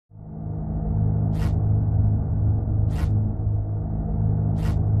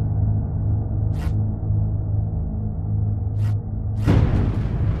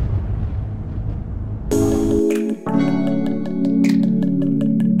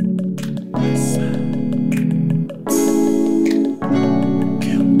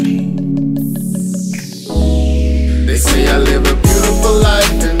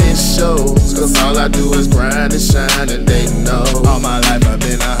I do is grind and shine, and they know. All my life I've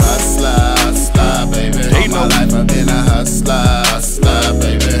been a hustler, baby. All my life I've been a hustler,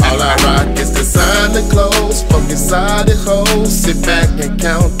 baby. All I rock is designer clothes, fuck exotic hoes, sit back and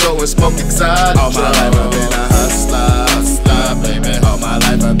count, throw and smoke exotic. All my life I've been a hustler, baby. All my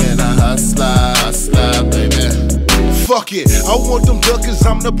life I've been a hustler, baby. Fuck it, I want them duckers,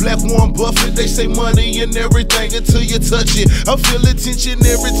 I'm the black Warren Buffett. They say money and everything until you touch it. I feel attention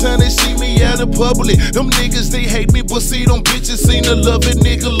every time they see me out in public. Them niggas, they hate me, but see them bitches seem to love it.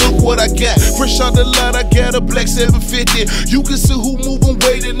 Nigga, look what I got. Fresh out the lot, I got a black 750. You can see who moving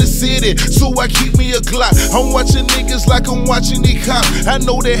weight in the city, so I keep me a Glock. I'm watching niggas like I'm watching the cop. I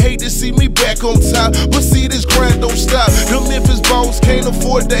know they hate to see me back on top, but see this grind don't stop. Them Memphis balls can't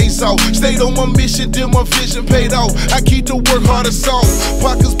afford days off. Stayed on my mission till my vision paid off. I keep the work hard as salt.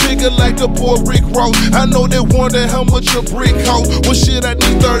 Pockets bigger like the boy Rick Ross. I know they wonder how much a brick cost. Well shit, I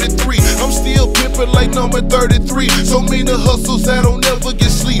need 33. I'm still pimping like number 33. So mean the hustles, I don't never get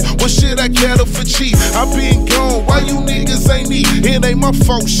sleep. Well shit, I got it for cheap. I been gone, why you niggas ain't me? It ain't my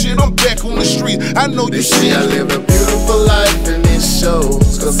fault, shit, I'm back on the street. I know you see I live a beautiful life and it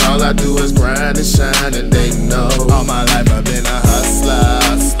shows, cause all I do is grind and shine, and they know. All my life I've been a hustler,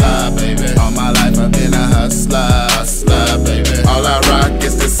 baby. All my life I've been a hustler, baby. All I rock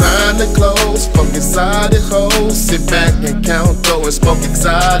is designer clothes, fuck exotic hoes, sit back and count, throw and smoke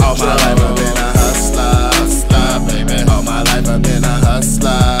exotic. All my life I've been a hustler, baby. All my life I've been a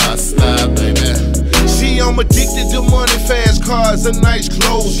hustler, baby. See, I'm addicted to money, fast cars, and nice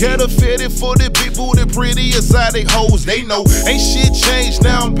clothes. Get a fitted for the people, the pretty exotic hoes. They know, ain't shit changed,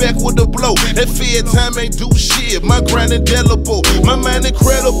 now I'm back with a blow. That fair time ain't do shit, my grind indelible, my mind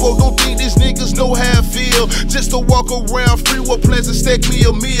incredible. Don't think these niggas know how I feel, just to walk around free with plans to stack me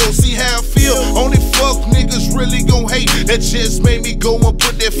a meal. See how I feel, only fuck niggas really gon' hate. That just made me go and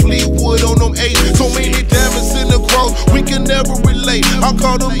put that Fleetwood on them 8. So many diamonds in the cross, we can never relate. I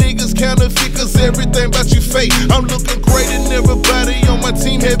call them niggas counterfeit, cause everything about you fake. I'm looking great and everybody on my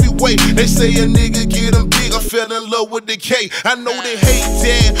team heavyweight. They say a nigga get them big, I fell in love with the K. I know they hate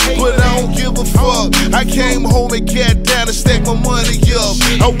that, but I don't give a fuck. I came home and got down and stacked my money up.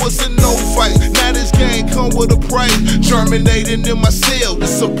 I was in no fight, now this game come with a price. Germinating in my cell,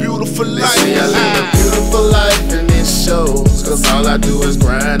 it's a beautiful life. They say I live a beautiful life and it shows, cause all I do is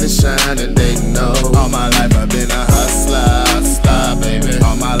grind and shine, and they know. All my life I've been a hustler, baby.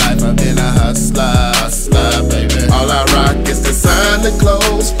 All my life I've been a hustler, baby. All I rock is designer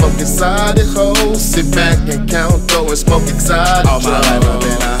clothes, fuck exotic hoes, sit back and count, throw and smoke exotic. All my life I've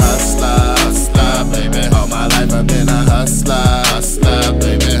been a hustler, baby. All my life I've been a hustler,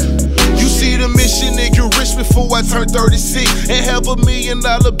 baby. You see the mission to get rich before I turn 36 and have $1 million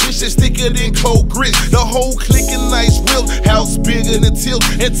bitch that's thicker than cold grits. The whole clicking nice wheel, house bigger than tilt,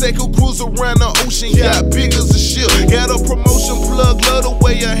 and take a cruise around the ocean, yacht big as a ship. Got a promotion plug, love the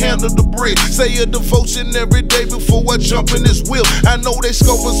way I handle the brick. Say a devotion every day before I jump in this wheel. I know they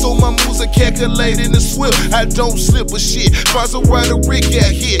scoping, so my moves are calculated and swift. I don't slip a shit, Fonzo Rider Rick got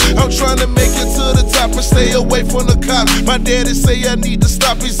hit. I'm trying to make it to the top and stay away from the cops. My daddy say I need to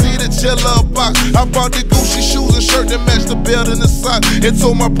stop, he's in a jello box. I bought the Gucci shoes and shirt that match the belt and the sock, and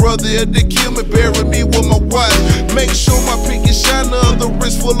told my brother if they kill me, bury me with my wife. Make sure my pinky shine, the other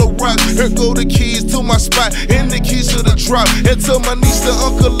wrist full of rock. Here go the keys to my spot and the keys to the drop. And tell my niece the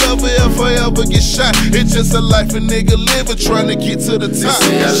uncle love her if I ever get shot. It's just a life a nigga living, trying to get to the top.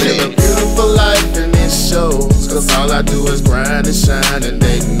 They say I live a beautiful life and it shows, cause all I do is grind and shine, and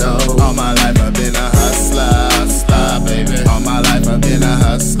they know. All my life I've been a hustler, baby. All my life I've been a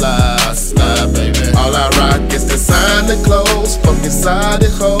hustler, baby. All I rock is designer clothes, fuck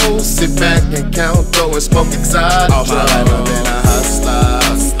exotic hoes, sit back and count, throw and smoke exotic. All my life I've been a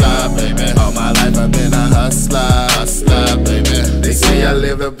hustler, baby. All my life I've been a hustler, baby. They say I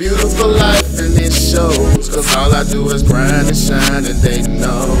live a beautiful life and it shows, cause all I do is grind and shine, and they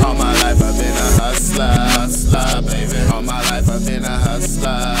know. All my life I've been a hustler, baby. All my life I've been a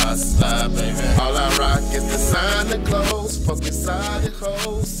hustler, baby. All I rock is designer clothes, fuck exotic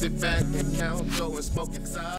hoes, sit back